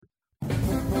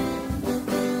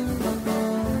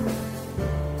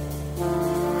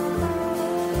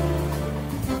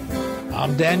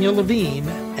I'm Daniel Levine,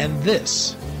 and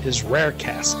this is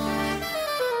Rarecast.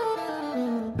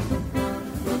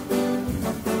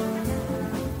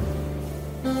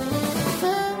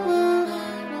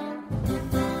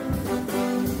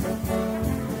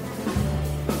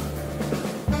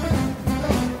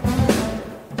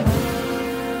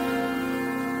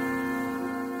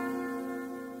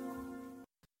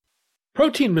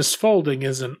 Protein misfolding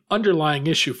is an underlying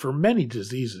issue for many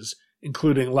diseases,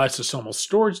 including lysosomal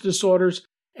storage disorders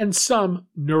and some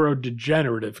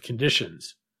neurodegenerative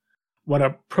conditions. When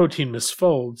a protein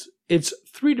misfolds, its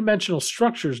three-dimensional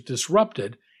structure is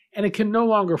disrupted and it can no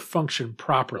longer function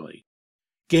properly.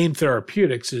 Gain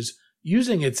Therapeutics is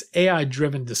using its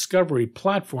AI-driven discovery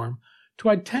platform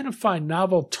to identify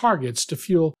novel targets to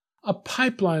fuel a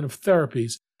pipeline of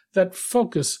therapies that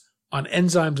focus on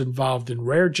enzymes involved in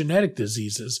rare genetic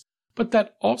diseases, but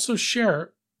that also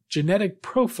share genetic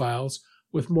profiles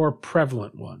with more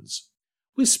prevalent ones.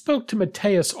 We spoke to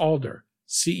Matthias Alder,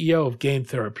 CEO of Gain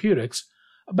Therapeutics,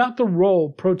 about the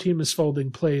role protein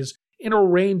misfolding plays in a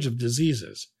range of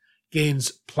diseases,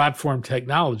 Gain's platform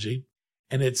technology,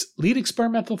 and its lead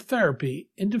experimental therapy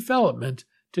in development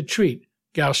to treat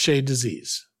Gaucher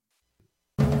disease.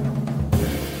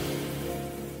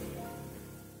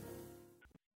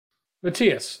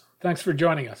 Matthias, thanks for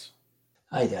joining us.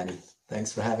 Hi, Danny.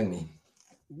 Thanks for having me.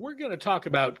 We're going to talk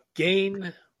about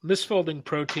gain misfolding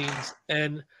proteins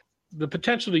and the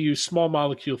potential to use small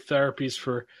molecule therapies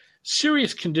for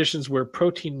serious conditions where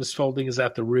protein misfolding is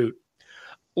at the root.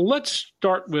 Let's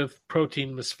start with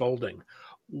protein misfolding.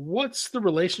 What's the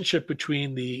relationship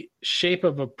between the shape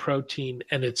of a protein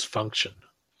and its function?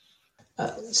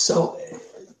 So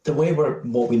the way what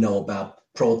we know about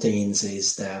proteins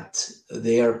is that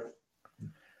they're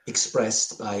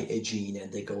expressed by a gene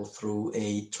and they go through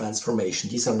a transformation.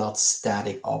 These are not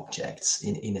static objects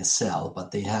in a cell,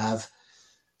 but they have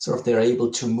they're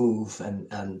able to move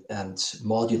and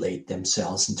modulate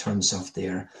themselves in terms of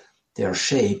their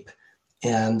shape.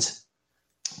 And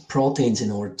proteins,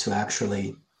 in order to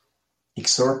actually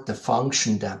exert the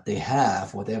function that they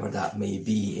have, whatever that may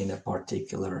be in a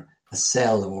particular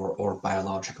cell or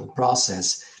biological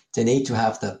process, they need to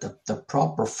have the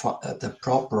proper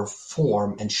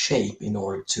form and shape in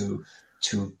order to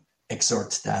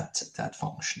exert that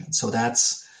function. So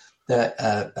that's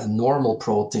a normal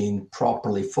protein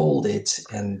properly folded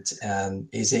and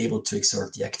is able to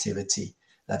exert the activity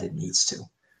that it needs to.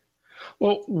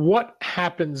 Well, what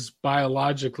happens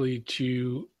biologically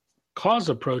to cause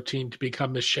a protein to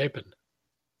become misshapen?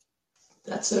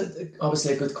 That's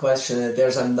obviously a good question.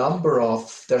 There's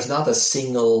not a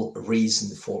single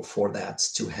reason for that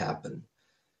to happen.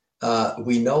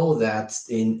 We know that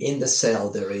in the cell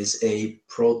there is a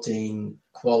protein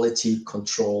quality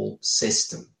control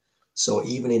system. So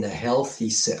even in a healthy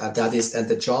cell, and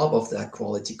the job of that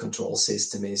quality control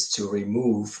system is to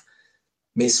remove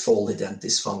misfolded and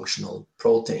dysfunctional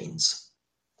proteins.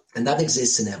 And that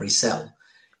exists in every cell.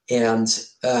 And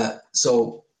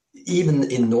so even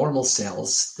in normal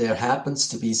cells, there happens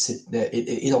to be,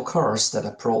 it occurs that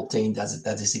a protein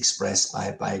that is expressed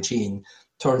by a gene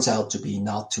turns out to be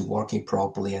not to working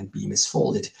properly and be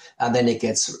misfolded. And then it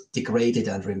gets degraded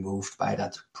and removed by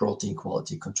that protein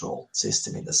quality control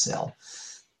system in the cell.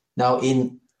 Now,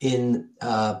 in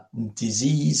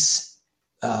diseased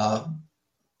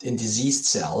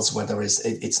cells, where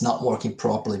it's not working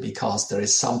properly because there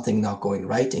is something not going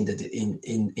right in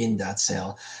that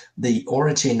cell, the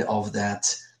origin of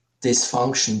that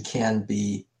dysfunction can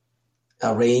be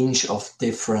a range of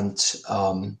different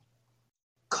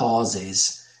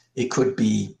causes. It could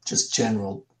be just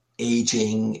general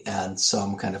aging and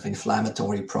some kind of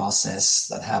inflammatory process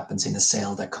that happens in a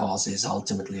cell that causes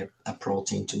ultimately a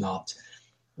protein to not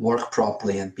work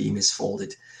properly and be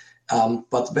misfolded.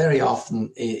 But very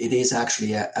often it is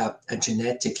actually a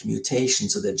genetic mutation.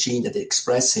 So the gene that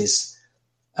expresses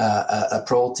a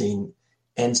protein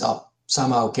ends up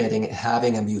somehow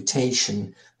having a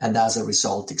mutation, and as a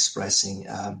result expressing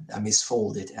a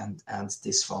misfolded and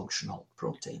dysfunctional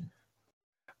protein.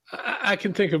 I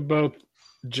can think of both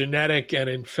genetic and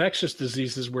infectious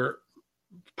diseases where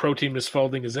protein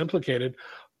misfolding is implicated.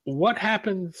 What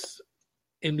happens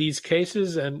in these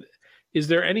cases, and is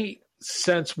there any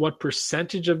sense what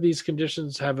percentage of these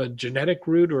conditions have a genetic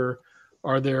root, or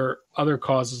are there other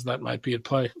causes that might be at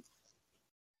play?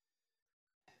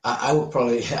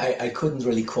 I couldn't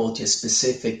really quote you a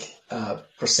specific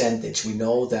percentage. We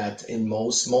know that in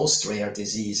most rare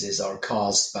diseases are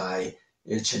caused by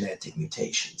genetic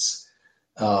mutations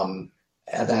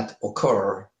that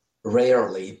occur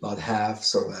rarely, but have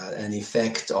sort of an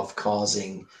effect of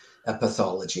causing a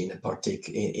pathology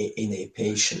in a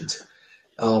patient.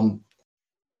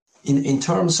 In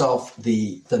terms of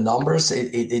the numbers,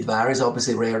 it varies.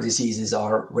 Obviously, rare diseases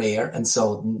are rare, and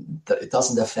so it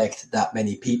doesn't affect that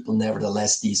many people.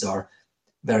 Nevertheless, these are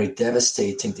very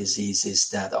devastating diseases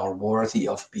that are worthy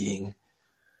of being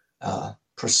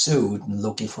pursued and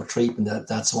looking for treatment.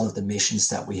 That's one of the missions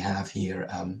that we have here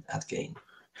at Gain.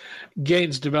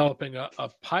 Gain's developing a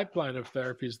pipeline of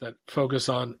therapies that focus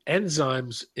on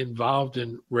enzymes involved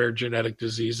in rare genetic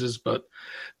diseases, but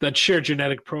that share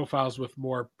genetic profiles with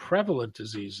more prevalent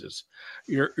diseases.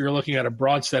 You're looking at a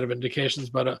broad set of indications,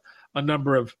 but a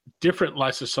number of different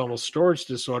lysosomal storage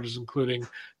disorders, including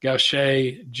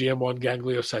Gaucher, GM1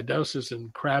 gangliosidosis,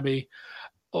 and Krabbe.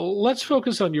 Let's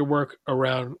focus on your work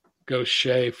around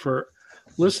Gaucher. For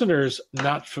listeners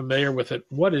not familiar with it,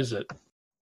 what is it?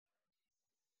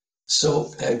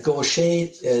 So Gaucher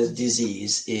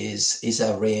disease is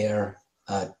a rare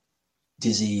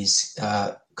disease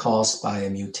caused by a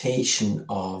mutation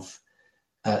of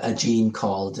a gene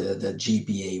called the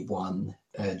GBA1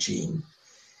 gene.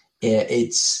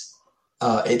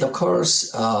 It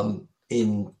occurs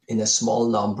in a small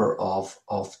number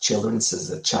of children. This is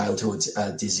a childhood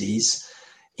disease,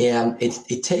 and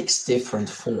it takes different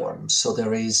forms. So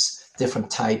there is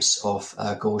different types of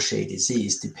Gaucher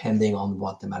disease depending on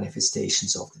what the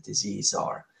manifestations of the disease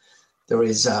are. There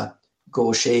is a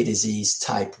Gaucher disease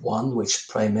type 1, which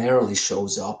primarily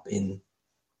shows up in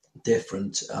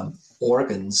different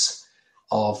organs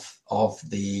of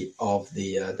the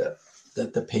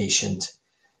patient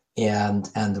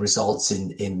and results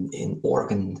in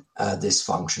organ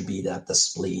dysfunction, be that the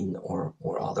spleen or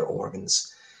other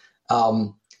organs.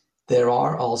 There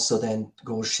are also then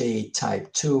Gaucher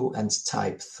type 2 and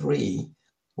type 3,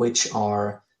 which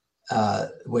are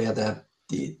where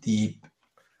the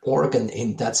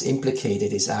organ that's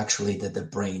implicated is actually the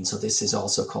brain. So this is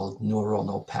also called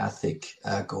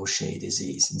neuronopathic Gaucher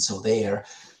disease. And so there,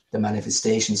 the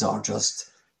manifestations are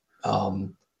just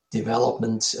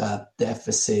development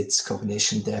deficits,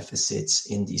 cognition deficits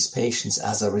in these patients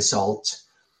as a result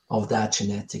of that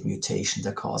genetic mutation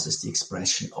that causes the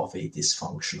expression of a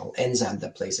dysfunctional enzyme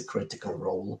that plays a critical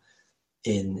role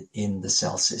in the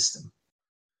cell system.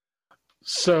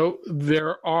 So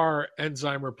there are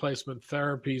enzyme replacement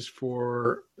therapies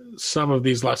for some of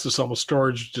these lysosomal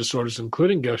storage disorders,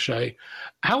 including Gaucher.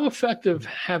 How effective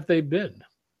have they been?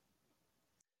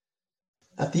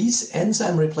 These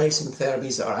enzyme replacement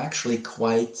therapies are actually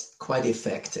quite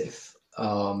effective.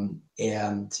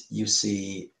 And you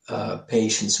see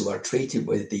patients who are treated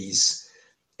with these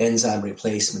enzyme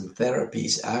replacement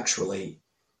therapies actually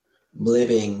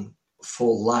living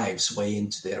full lives way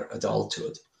into their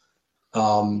adulthood.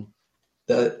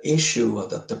 The issue or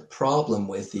the problem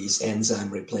with these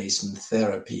enzyme replacement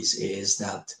therapies is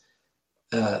that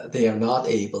these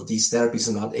therapies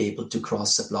are not able to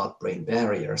cross the blood-brain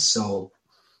barrier. So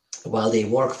while they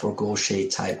work for Gaucher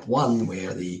type 1,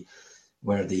 where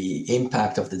the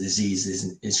impact of the disease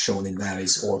is shown in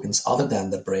various organs other than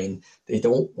the brain, they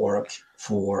don't work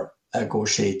for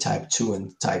Gaucher type 2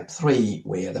 and type 3,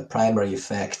 where the primary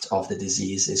effect of the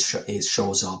disease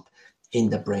shows up in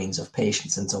the brains of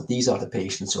patients. And so these are the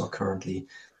patients who are currently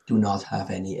do not have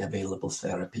any available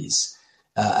therapies.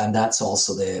 And that's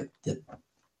also the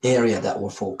area that we're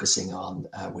focusing on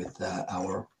with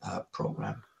our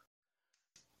program.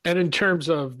 And in terms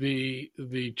of the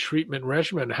treatment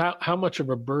regimen, how much of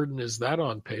a burden is that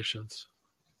on patients?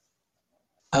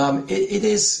 It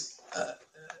is,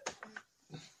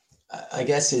 I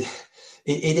guess it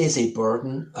is a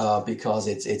burden because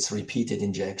it's repeated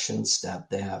injections that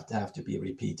they have to be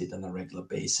repeated on a regular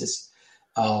basis.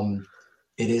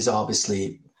 It is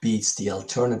obviously beats the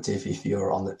alternative if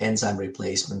you're on the enzyme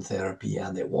replacement therapy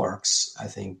and it works. I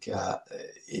think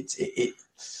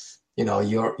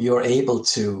you're able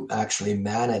to actually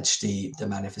manage the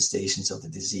manifestations of the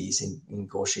disease in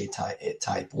Gaucher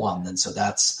type 1. And so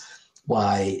that's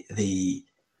why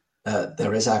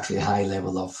there is actually a high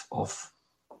level of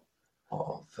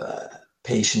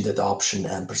patient adoption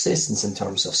and persistence in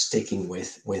terms of sticking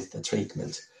with the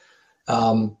treatment.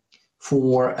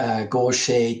 For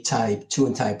Gaucher type 2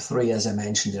 and type 3, as I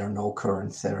mentioned, there are no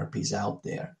current therapies out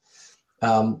there.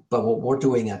 But what we're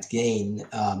doing at Gain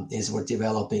is we're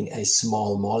developing a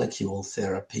small molecule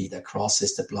therapy that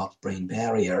crosses the blood-brain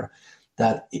barrier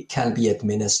that it can be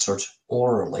administered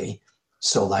orally,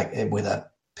 so like with a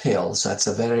pill. So it's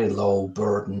a very low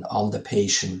burden on the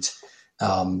patient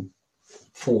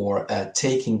for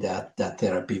taking that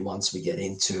therapy once we get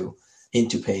into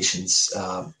patients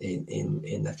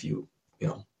in a few,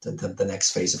 the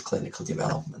next phase of clinical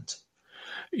development.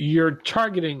 You're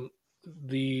targeting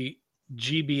the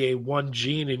GBA1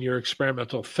 gene in your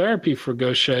experimental therapy for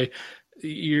Gaucher,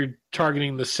 you're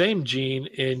targeting the same gene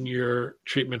in your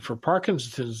treatment for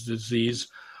Parkinson's disease.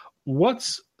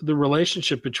 What's the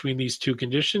relationship between these two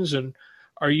conditions, and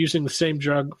are you using the same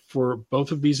drug for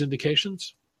both of these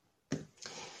indications?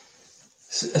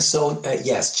 Yes,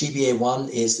 GBA1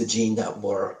 is the gene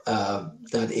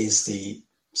that is the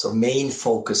main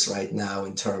focus right now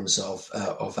in terms of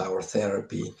our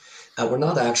therapy. We're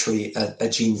not actually a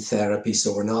gene therapy,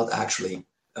 so we're not actually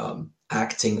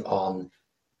acting on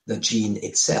the gene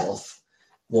itself.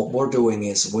 What we're doing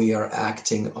is we are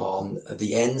acting on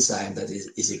the enzyme that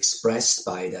is expressed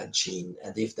by that gene.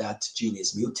 And if that gene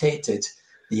is mutated,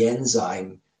 the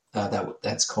enzyme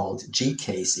that's called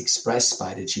GCase expressed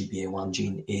by the GBA1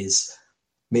 gene is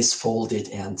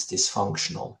misfolded and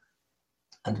dysfunctional.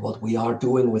 And what we are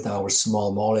doing with our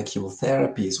small molecule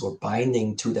therapies, we're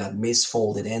binding to that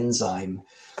misfolded enzyme,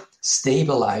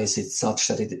 stabilize it such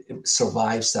that it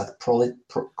survives that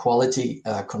quality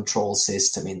control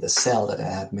system in the cell that I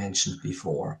had mentioned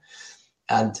before.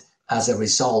 And as a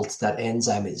result, that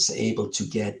enzyme is able to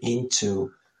get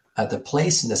into the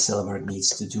place in the cell where it needs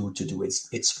to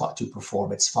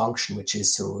perform its function, which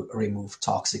is to remove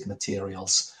toxic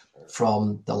materials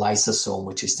from the lysosome,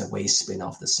 which is the waste bin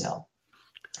of the cell.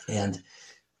 And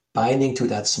binding to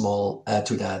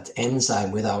that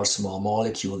enzyme with our small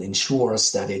molecule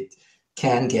ensures that it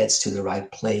can get to the right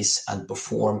place and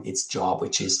perform its job,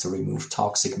 which is to remove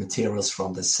toxic materials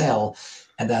from the cell.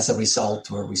 And as a result,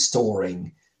 we're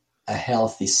restoring a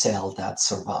healthy cell that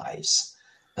survives.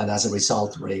 And as a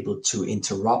result, we're able to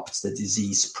interrupt the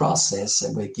disease process,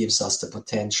 and it gives us the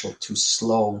potential to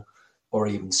slow or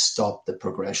even stop the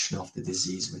progression of the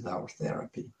disease with our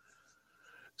therapy.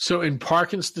 So in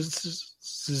Parkinson's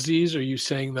disease, are you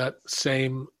saying that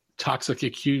same toxic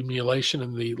accumulation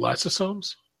in the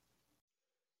lysosomes?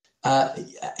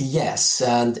 Yes.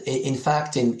 And in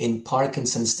fact, in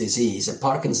Parkinson's disease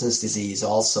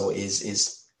also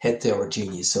is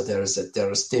heterogeneous. So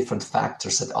there's different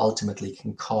factors that ultimately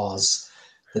can cause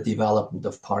the development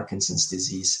of Parkinson's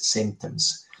disease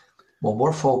symptoms. What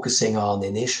we're focusing on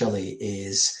initially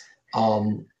is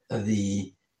on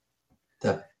the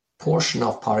portion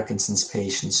of Parkinson's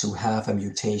patients who have a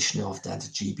mutation of that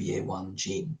GBA1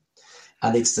 gene.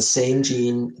 And it's the same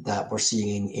gene that we're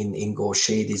seeing in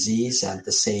Gaucher disease and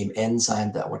the same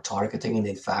enzyme that we're targeting. And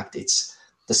in fact, it's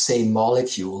the same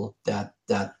molecule that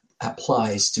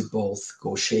applies to both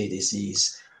Gaucher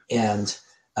disease and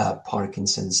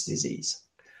Parkinson's disease.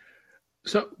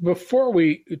 So before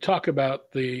we talk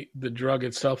about the drug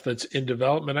itself that's in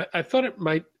development, I thought it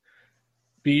might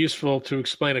be useful to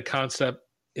explain a concept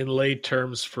in lay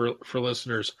terms for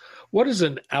listeners. What is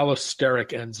an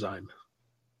allosteric enzyme?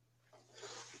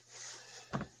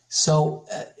 So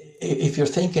if you're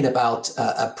thinking about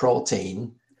a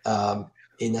protein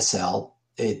in a cell,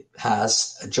 it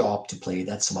has a job to play.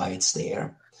 That's why it's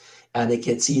there. And it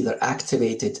gets either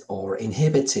activated or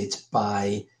inhibited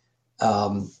by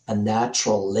a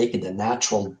natural ligand, a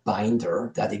natural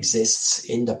binder that exists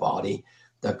in the body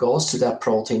that goes to that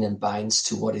protein and binds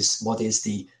to what is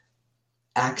the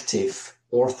active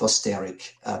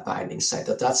orthosteric binding site.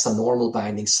 That's the normal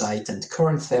binding site. And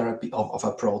current therapy of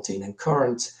a protein and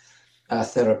current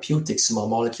therapeutics, small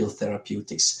molecule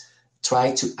therapeutics,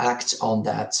 try to act on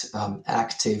that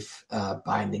active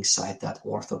binding site, that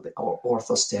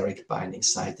orthosteric binding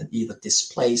site, and either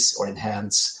displace or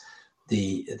enhance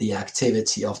the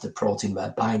activity of the protein by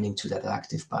binding to that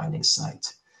active binding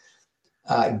site.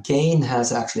 Gain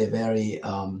has actually a very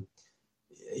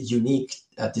unique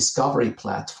drug discovery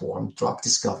platform,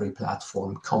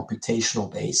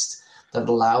 computational based, that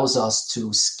allows us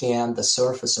to scan the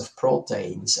surface of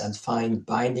proteins and find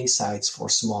binding sites for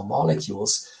small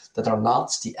molecules that are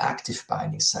not the active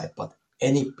binding site, but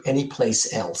any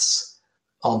place else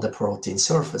on the protein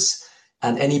surface.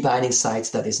 And any binding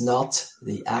site that is not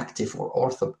the active or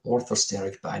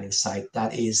orthosteric binding site,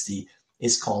 that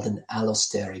is called an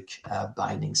allosteric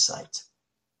binding site.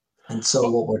 And so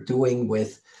what we're doing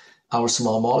with our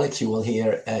small molecule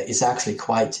here is actually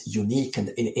quite unique and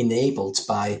enabled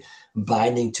by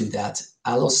binding to that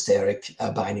allosteric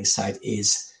binding site,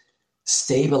 is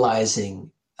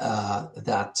stabilizing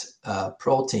that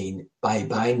protein by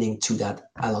binding to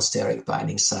that allosteric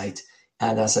binding site,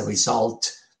 and as a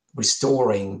result,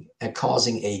 restoring and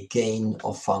causing a gain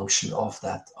of function of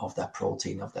that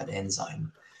protein, of that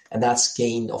enzyme. And that's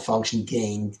gain of function,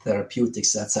 Gain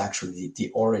Therapeutics. That's actually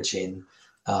the origin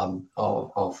of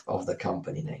the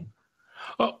company name.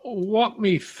 Walk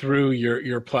me through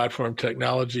your platform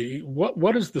technology.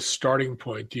 What is the starting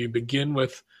point? Do you begin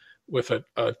with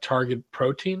a target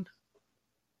protein?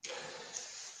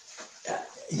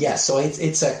 Yeah, so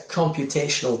it's a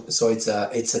computational, so it's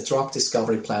a drug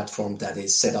discovery platform that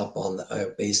is set up on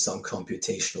based on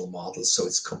computational models. So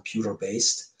it's computer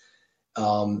based,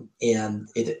 and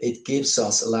it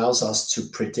allows us to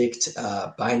predict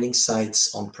binding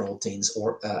sites on proteins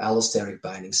or allosteric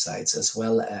binding sites, as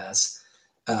well as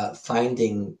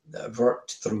finding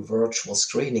through virtual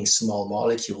screening small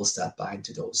molecules that bind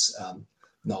to those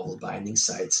novel binding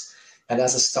sites. And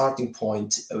as a starting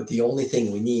point, the only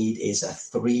thing we need is a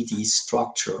 3D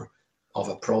structure of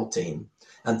a protein.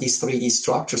 And these 3D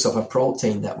structures of a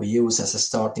protein that we use as a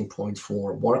starting point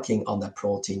for working on that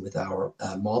protein with our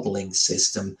modeling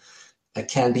system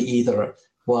can be either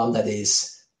one that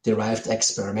is derived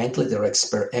experimentally. There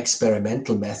are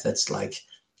experimental methods like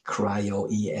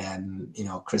cryo-EM,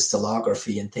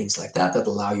 crystallography and things like that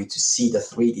allow you to see the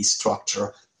 3D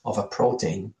structure of a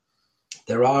protein.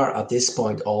 There are at this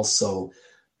point also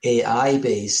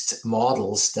AI-based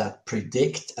models that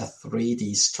predict a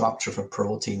 3D structure of a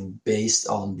protein based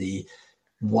on the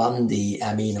 1D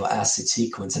amino acid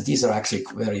sequence. And these are actually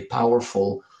very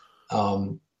powerful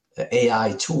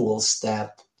AI tools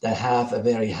that have a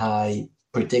very high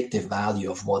predictive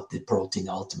value of what the protein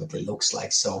ultimately looks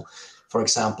like. So, for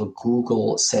example,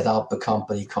 Google set up a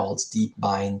company called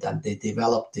DeepMind, and they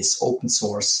developed this open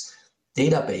source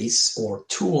database or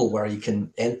tool where you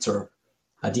can enter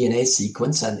a DNA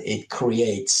sequence and it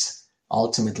creates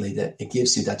ultimately it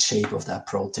gives you that shape of that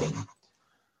protein.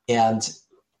 And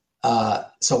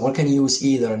so one can use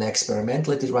either an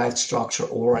experimentally derived structure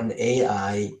or an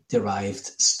AI derived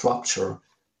structure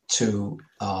to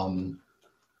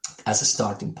as a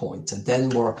starting point. And then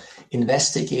we're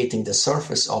investigating the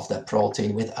surface of that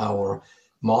protein with our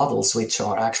models, which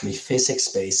are actually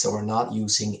physics-based. So we're not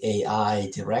using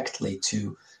AI directly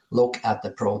to look at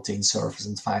the protein surface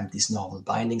and find these novel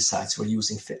binding sites. We're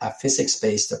using a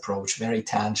physics-based approach, very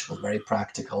tangible, very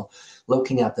practical,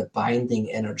 looking at the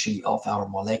binding energy of our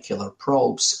molecular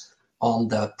probes on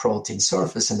the protein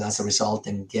surface, and as a result,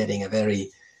 in getting a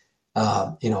very,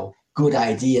 good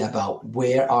idea about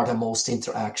where are the most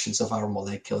interactions of our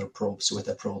molecular probes with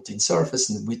the protein surface,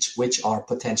 and which are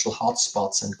potential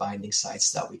hotspots and binding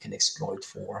sites that we can exploit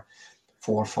for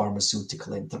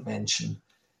pharmaceutical intervention.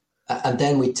 And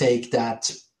then we take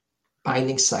that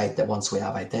binding site that once we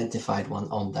have identified one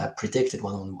on that predicted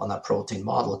one on a protein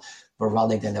model, we're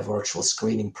running then a virtual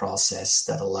screening process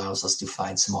that allows us to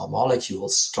find small molecule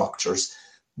structures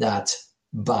that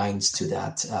binds to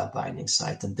that binding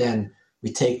site. And then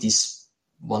we take these,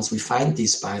 once we find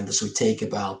these binders, we take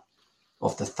about,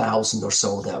 of the 1,000 or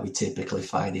so that we typically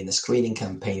find in a screening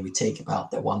campaign, we take about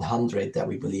the 100 that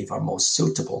we believe are most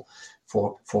suitable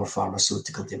for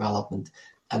pharmaceutical development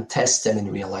and test them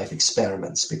in real life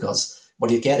experiments. Because what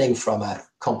you're getting from a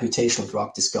computational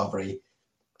drug discovery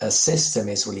system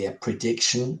is really a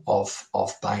prediction of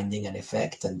binding and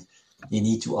effect. And you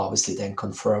need to obviously then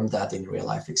confirm that in real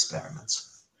life experiments.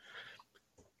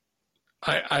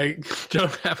 I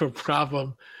don't have a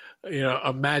problem,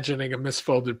 imagining a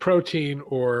misfolded protein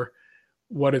or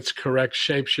what its correct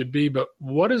shape should be, but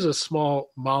what is a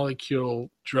small molecule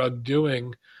drug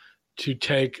doing to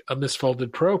take a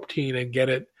misfolded protein and get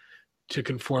it to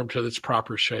conform to its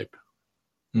proper shape?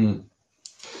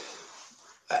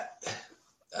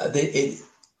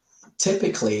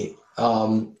 Typically,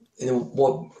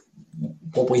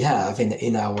 what we have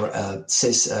in our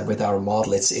with our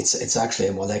model, it's actually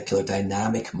a molecular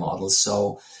dynamic model.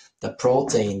 So the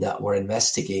protein that we're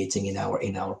investigating in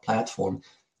our platform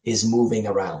is moving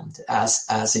around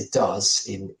as it does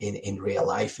in real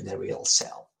life in a real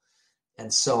cell.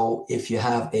 And so if you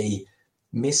have a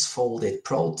misfolded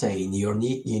protein, you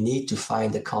need to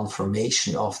find a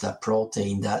conformation of that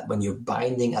protein that when you're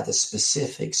binding at a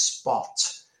specific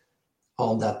spot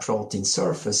on that protein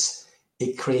surface,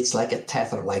 it creates like a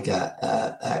tether, like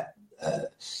a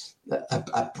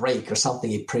break or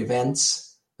something. It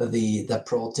prevents the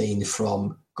protein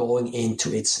from going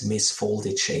into its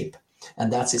misfolded shape.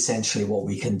 And that's essentially what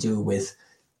we can do with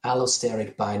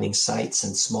allosteric binding sites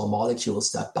and small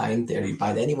molecules that bind there. You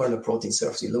bind anywhere on the protein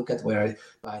surface, you look at where it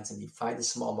binds, and you find a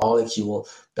small molecule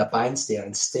that binds there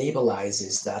and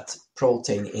stabilizes that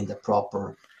protein in the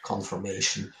proper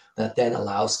conformation. That then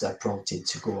allows that protein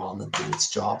to go on and do its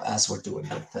job, as we're doing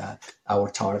with our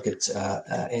target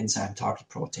enzyme target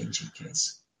protein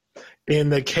GCase. In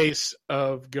the case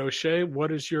of Gaucher,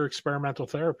 what is your experimental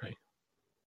therapy?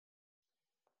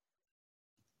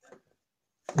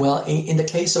 Well, in the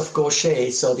case of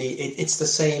Gaucher, so it's the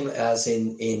same as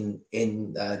in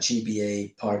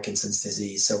GBA Parkinson's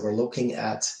disease. So we're looking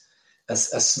at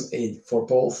for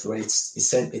both, where it's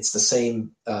the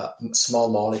same small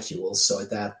molecules, so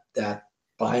that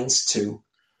binds to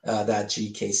that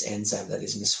GCase enzyme that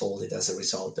is misfolded as a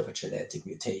result of a genetic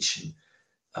mutation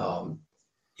of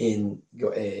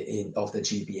the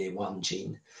GBA1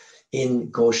 gene. In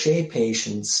Gaucher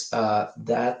patients,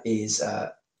 that is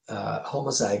a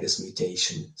homozygous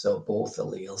mutation. So both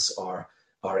alleles are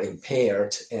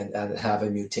impaired and have a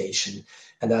mutation.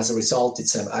 And as a result,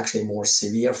 it's actually a more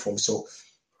severe form. So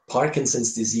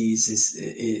Parkinson's disease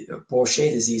Gaucher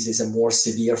disease is a more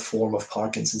severe form of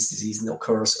Parkinson's disease and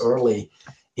occurs early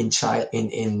in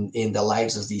the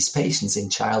lives of these patients in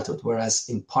childhood. Whereas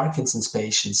in Parkinson's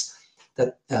patients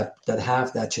that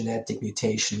have that genetic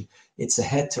mutation, it's a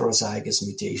heterozygous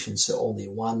mutation. So only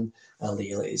one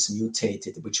allele is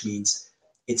mutated, which means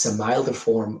it's a milder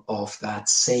form of that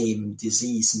same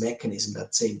disease mechanism,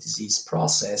 that same disease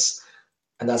process.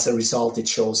 And as a result, it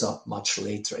shows up much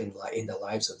later in the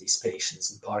lives of these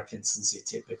patients. In Parkinson's, you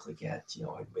typically get,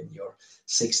 when you're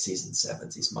 60s and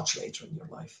 70s, much later in your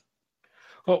life.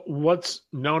 Well, what's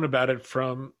known about it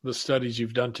from the studies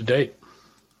you've done to date?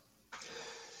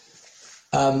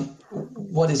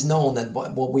 What is known and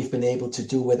what we've been able to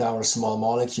do with our small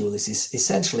molecule is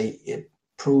essentially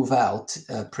prove out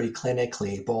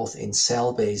preclinically, both in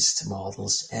cell-based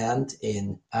models and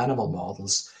in animal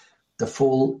models, the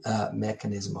full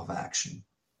mechanism of action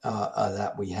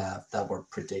that we're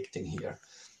predicting here.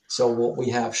 So what we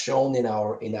have shown in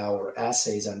our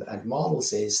assays and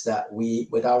models is that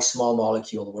with our small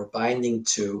molecule, we're binding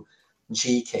to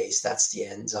GCase, that's the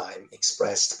enzyme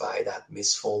expressed by that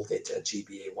misfolded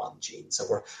GBA1 gene.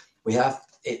 So we have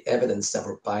evidence that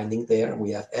we're binding there.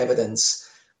 We have evidence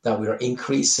that we are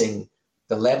increasing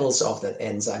the levels of that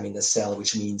enzyme in the cell,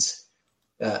 which means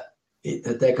the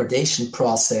degradation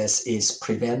process is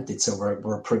prevented. So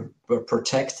we're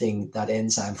protecting that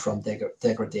enzyme from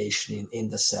degradation in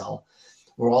the cell.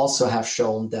 We also have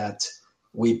shown that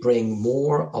we bring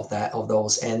more of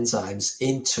those enzymes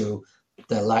into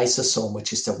the lysosome,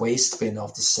 which is the waste bin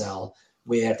of the cell,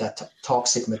 where that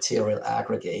toxic material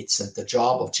aggregates. And the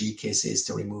job of GCase is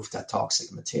to remove that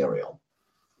toxic material.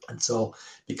 And so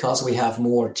because we have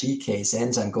more GCase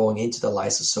enzyme going into the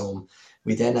lysosome,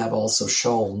 we then have also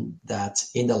shown that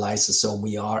in the lysosome,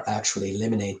 we are actually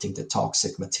eliminating the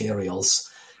toxic materials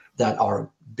that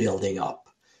are building up.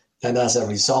 And as a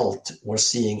result, we're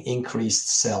seeing increased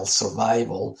cell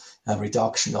survival, a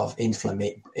reduction of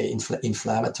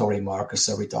inflammatory markers,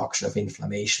 a reduction of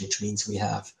inflammation, which means we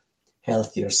have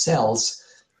healthier cells.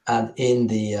 And in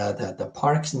the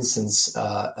Parkinson's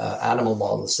animal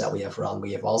models that we have run,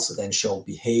 we have also then shown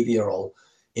behavioral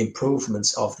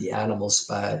improvements of the animals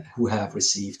who have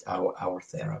received our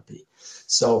therapy.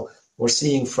 So we're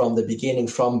seeing from the beginning,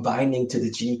 from binding to the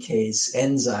GCase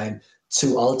enzyme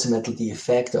to ultimately the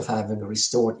effect of having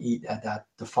restored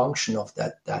the function of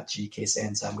that GCase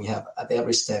enzyme, we have at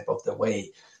every step of the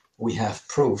way, we have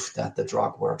proof that the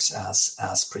drug works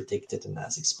as predicted and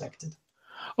as expected.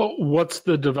 Oh, what's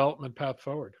the development path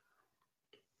forward?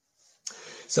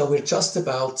 So we're just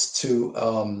about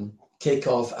to kick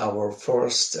off our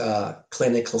first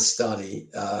clinical study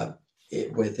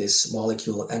with this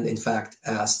molecule, and in fact,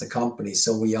 as the company.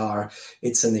 So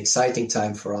it's an exciting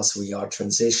time for us. We are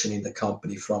transitioning the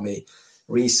company from a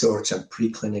research and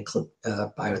preclinical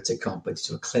biotech company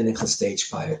to a clinical stage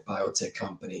biotech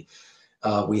company.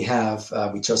 We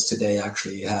just today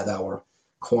actually had our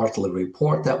quarterly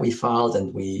report that we filed,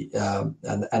 and we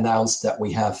announced that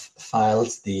we have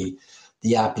filed the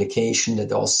application, the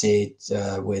dossier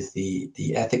with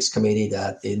the ethics committee,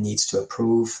 that it needs to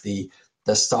approve the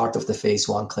start of the phase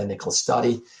 1 clinical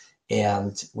study.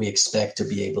 And we expect to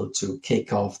be able to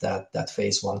kick off that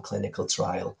phase 1 clinical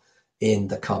trial in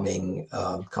the coming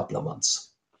couple of months.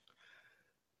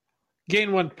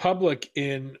 Gain went public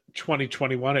in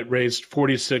 2021. It raised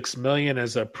 $46 million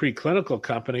as a preclinical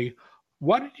company.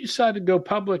 Why did you decide to go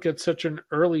public at such an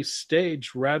early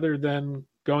stage rather than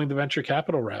going the venture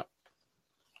capital route?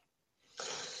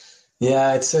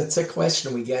 Yeah, it's a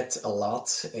question we get a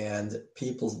lot, and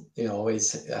people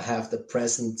always have the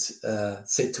present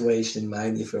situation in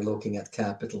mind if you're looking at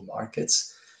capital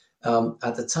markets.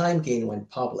 At the time Gain went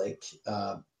public,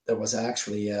 there was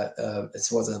actually it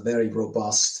was a very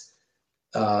robust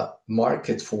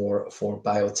market for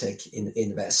biotech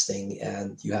investing,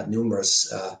 and you had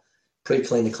numerous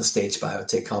preclinical stage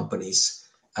biotech companies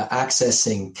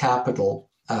accessing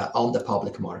capital on the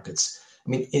public markets. I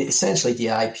mean, essentially, the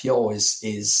IPO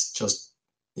is just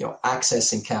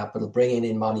accessing capital, bringing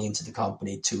in money into the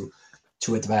company to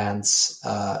advance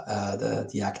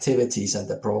the activities and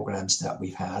the programs that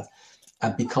we've had.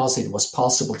 And because it was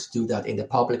possible to do that in the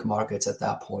public markets at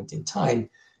that point in time,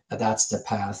 that's the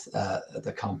path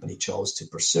the company chose to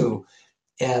pursue.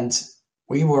 And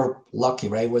we were lucky,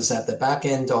 right? It was at the back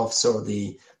end of sort of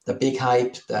the big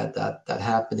hype that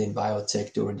happened in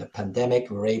biotech during the pandemic.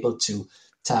 We were able to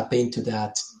tap into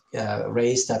that,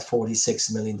 raise that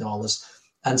 $46 million.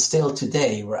 And still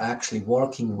today, we're actually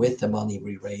working with the money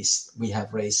we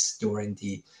have raised during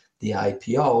the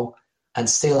IPO, and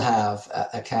still have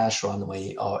a cash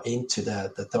runway into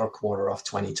the third quarter of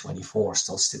 2024.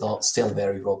 Still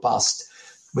very robust,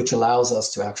 which allows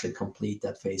us to actually complete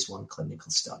that phase 1 clinical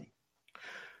study.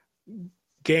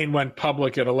 Gain went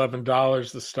public at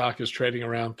 $11. The stock is trading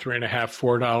around $3.50,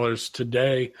 $4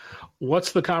 today.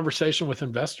 What's the conversation with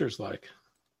investors like?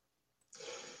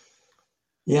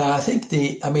 Yeah, I think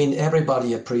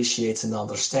everybody appreciates and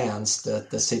understands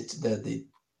the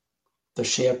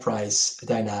share price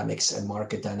dynamics and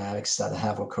market dynamics that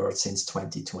have occurred since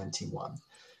 2021.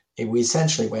 We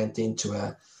essentially went into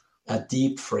a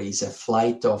deep freeze, a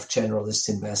flight of generalist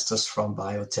investors from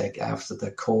biotech after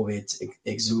the COVID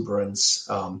exuberance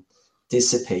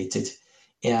dissipated.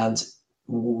 And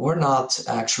we're not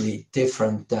actually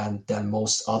different than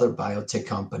most other biotech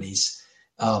companies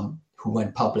who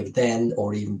went public then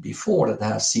or even before that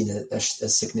have seen a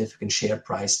significant share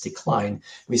price decline.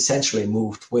 We essentially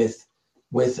moved with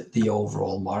the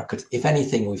overall market. If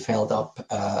anything, we've held up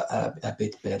a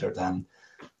bit better than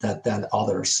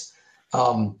others.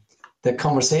 The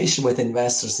conversation with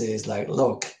investors is like,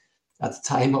 look, at the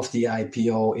time of the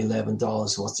IPO, $11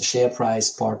 was the share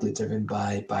price, partly driven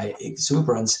by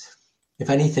exuberance. If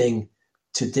anything,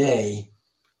 today,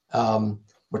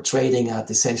 we're trading at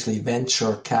essentially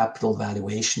venture capital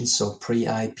valuations, so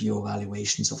pre-IPO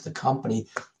valuations of the company,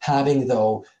 having,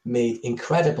 though, made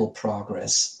incredible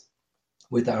progress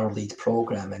with our lead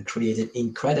program and created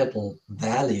incredible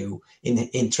value,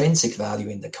 intrinsic value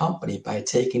in the company by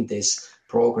taking this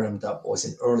program that was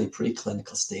in early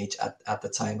preclinical stage at the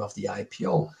time of the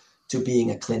IPO to being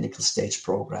a clinical stage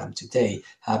program today,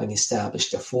 having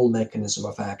established a full mechanism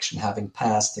of action, having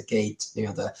passed the gate,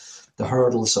 the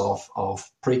hurdles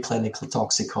of preclinical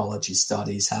toxicology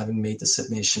studies, having made the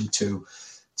submission to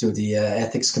the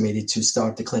ethics committee to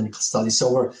start the clinical study.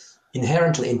 So we're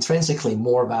intrinsically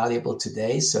more valuable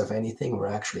today. So if anything, we're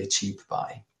actually a cheap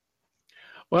buy.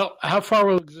 Well, how far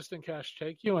will existing cash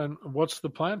take you, and what's the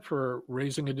plan for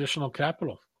raising additional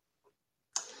capital?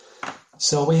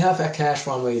 So we have a cash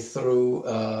runway through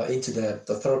into the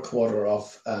third quarter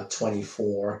of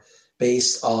 24,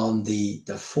 based on the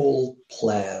full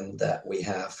plan that we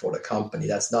have for the company.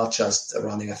 That's not just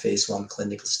running a phase 1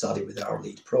 clinical study with our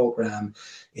lead program.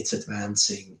 It's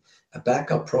advancing a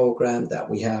backup program that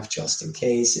we have just in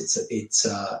case. It's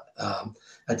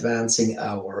advancing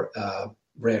our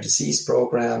rare disease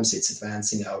programs. It's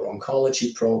advancing our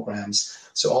oncology programs.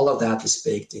 So all of that is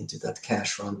baked into that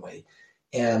cash runway.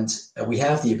 And we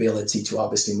have the ability to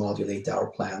obviously modulate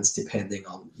our plans depending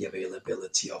on the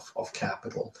availability of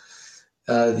capital.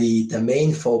 The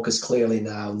main focus clearly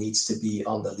now needs to be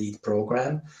on the lead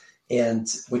program, and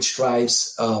which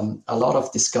drives a lot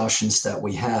of discussions that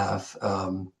we have,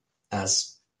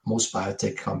 as most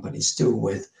biotech companies do,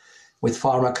 with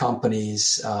pharma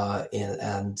companies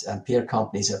and peer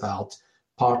companies about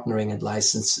partnering and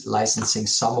licensing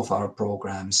some of our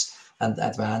programs and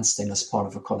advance them as part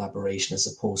of a collaboration, as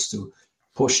opposed to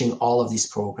pushing all of these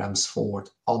programs forward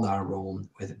on our own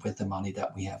with the money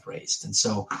that we have raised. And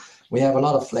so we have a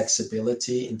lot of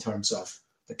flexibility in terms of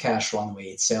the cash runway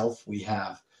itself. We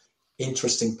have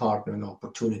interesting partnering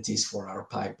opportunities for our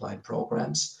pipeline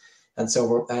programs. And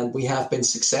so we have been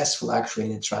successful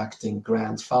actually in attracting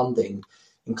grant funding,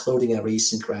 including a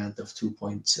recent grant of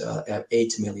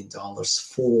 $2.8 million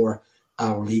for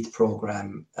our lead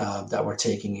program that we're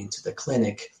taking into the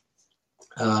clinic.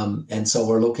 And so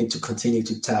we're looking to continue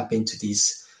to tap into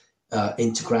these,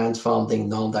 into grant funding,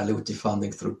 non-dilutive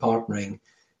funding through partnering,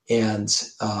 and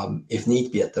if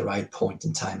need be at the right point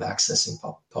in time, accessing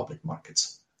public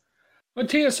markets.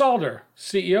 Matthias Alder,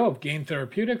 CEO of Gain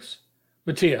Therapeutics.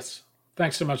 Matthias,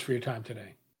 thanks so much for your time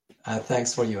today.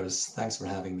 Thanks for yours. Thanks for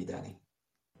having me, Danny.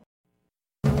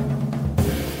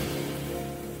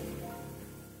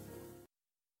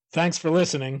 Thanks for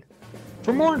listening.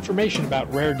 For more information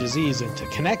about rare disease and to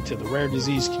connect to the rare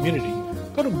disease community,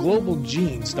 go to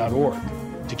globalgenes.org.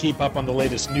 To keep up on the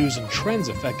latest news and trends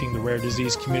affecting the rare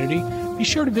disease community, be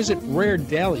sure to visit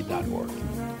raredaily.org.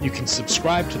 You can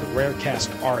subscribe to the Rarecast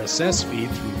RSS feed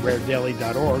through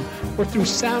raredaily.org or through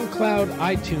SoundCloud,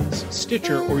 iTunes,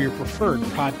 Stitcher, or your preferred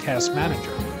podcast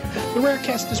manager. The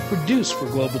Rarecast is produced for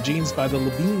Global Genes by the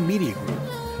Levine Media Group.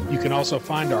 You can also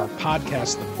find our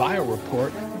podcast, The Bio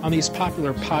Report, on these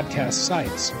popular podcast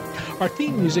sites. Our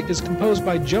theme music is composed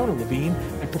by Jonah Levine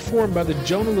and performed by the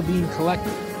Jonah Levine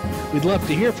Collective. We'd love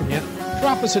to hear from you.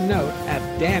 drop us a note at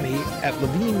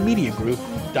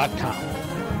danny@levinemediagroup.com.